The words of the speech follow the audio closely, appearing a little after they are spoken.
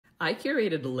I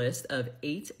curated a list of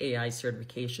 8 AI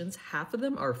certifications. Half of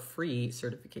them are free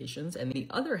certifications, and the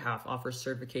other half offers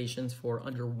certifications for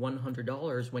under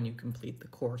 $100 when you complete the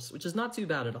course, which is not too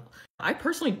bad at all. I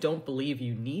personally don't believe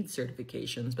you need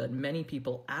certifications, but many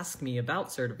people ask me about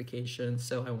certifications,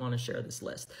 so I want to share this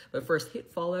list. But first,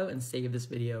 hit follow and save this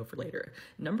video for later.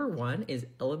 Number 1 is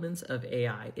Elements of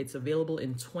AI. It's available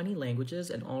in 20 languages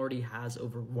and already has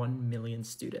over 1 million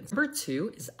students. Number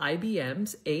 2 is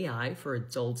IBM's AI for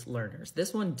Adult Learners.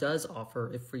 This one does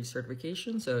offer a free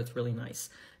certification, so it's really nice.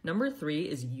 Number 3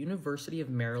 is University of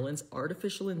Maryland's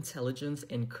Artificial Intelligence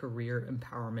and Career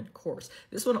Empowerment course.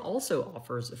 This one also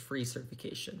offers a free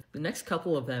certification. The next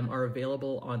couple of them are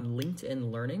available on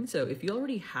LinkedIn Learning, so if you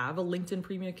already have a LinkedIn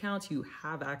Premium account, you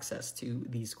have access to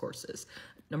these courses.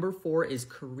 Number 4 is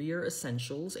Career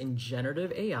Essentials in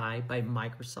Generative AI by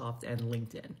Microsoft and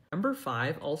LinkedIn. Number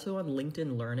 5, also on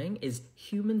LinkedIn Learning, is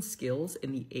Human Skills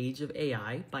in the Age of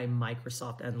AI by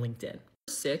Microsoft and LinkedIn.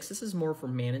 6, this is more for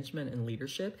management and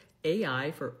leadership,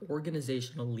 AI for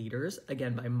Organizational Leaders,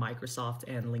 again by Microsoft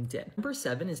and LinkedIn. Number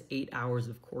 7 is 8 hours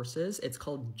of courses. It's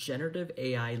called Generative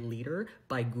AI Leader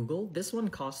by Google. This one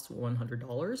costs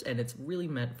 $100 and it's really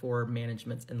meant for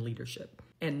management and leadership.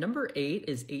 And number 8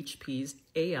 is HP's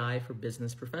AI for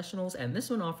Business Professionals, and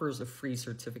this one offers a free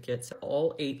certificate. So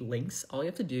all 8 links, all you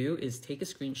have to do is take a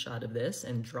screenshot of this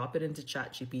and drop it into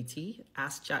ChatGPT,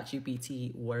 ask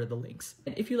ChatGPT what are the links.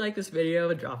 And if you like this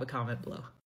video, drop a comment below.